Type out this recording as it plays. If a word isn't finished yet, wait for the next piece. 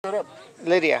Shut up.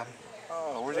 Lydia.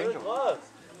 Oh, where's Angel? I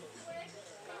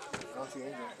don't see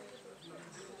Angel.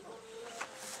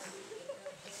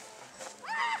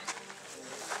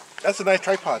 That's a nice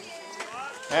tripod.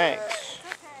 Thanks.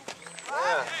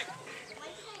 Yeah.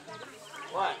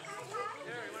 What?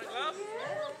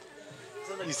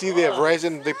 You see the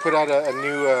Verizon, they put out a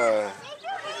new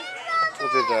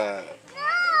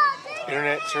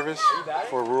internet service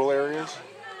for rural areas.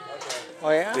 Oh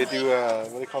yeah? They do,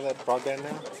 what do they call that, broadband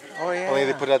now? Oh yeah. Only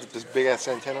they put out this big ass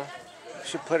antenna.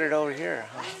 Should put it over here.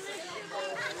 Huh?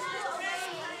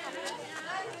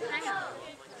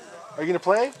 Are you going to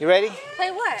play? You ready? Play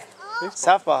what?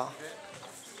 Softball.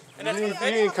 You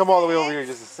didn't come all the way over here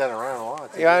just to sit around and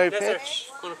watch. You want me to pitch?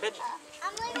 Want to pitch?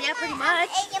 Yeah, pretty much.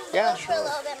 Yeah, sure.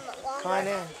 Come on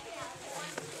in.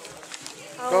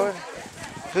 Go.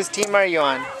 Whose team are you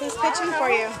on? Who's pitching for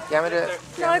you? You want me to?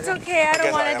 No, it's okay. I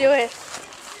don't want to I do it.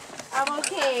 I'm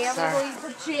okay. I'm Sorry. going to eat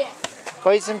some chips.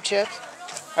 Go eat some chips.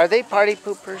 Are they party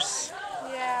poopers?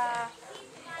 Yeah.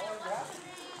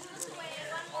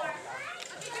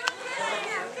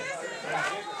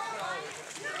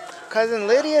 Cousin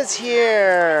Lydia's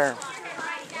here.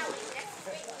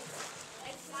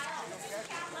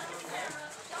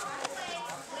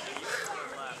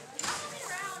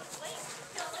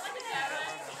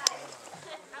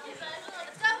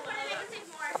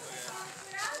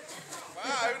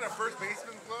 Wow, even a first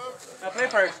baseman glove? Now play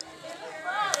first.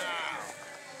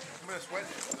 I'm going to sweat it.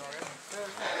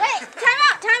 Wait, time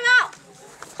out, time out.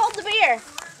 Hold the beer.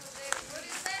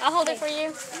 I'll hold it for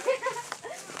you.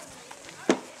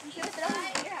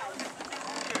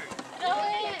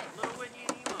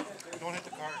 Don't hit the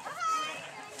card.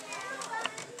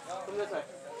 Come this way.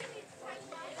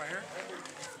 Right here?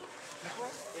 This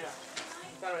one? Yeah.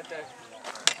 Stand right there.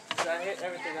 I hit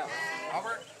everything that way.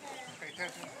 Albert, pay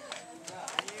attention.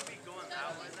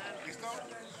 Listo?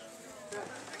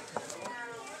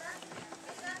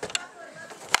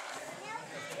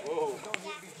 Whoa.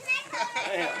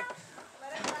 Damn.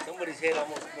 Somebody's head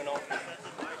almost went off.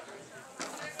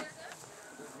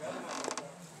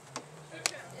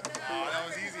 Oh, that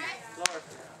was easy. Lower.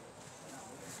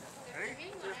 Ready?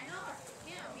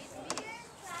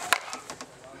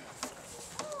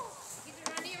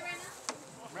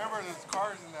 Remember, there's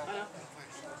cars in that place.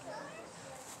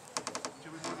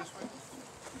 Should we move this way?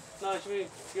 No, it should be,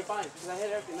 you're fine, because I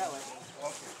hit everything that way.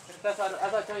 Okay. That's why I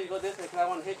was telling you to go this way, because I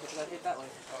want to hit you, because I hit that way.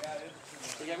 Okay.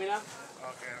 You get me now?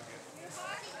 Okay, okay.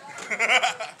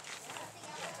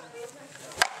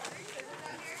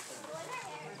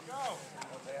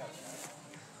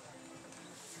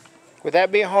 Would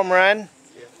that be a home run?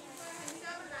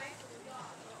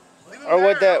 Or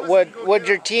would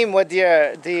your team, would the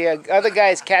other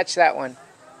guys catch that one?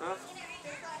 Huh?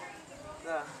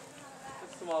 Yeah.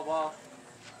 It's a small ball.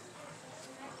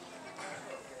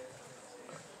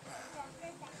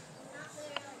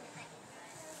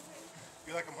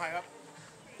 You like them high up?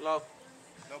 Low.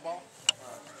 No ball?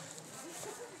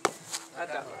 At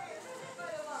that way.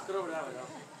 Get over that way, though.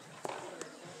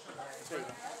 There you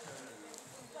go.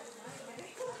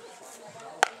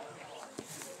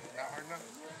 Not hard enough?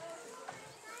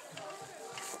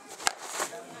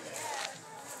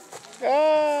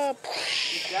 Ah,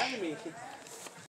 You're jamming me.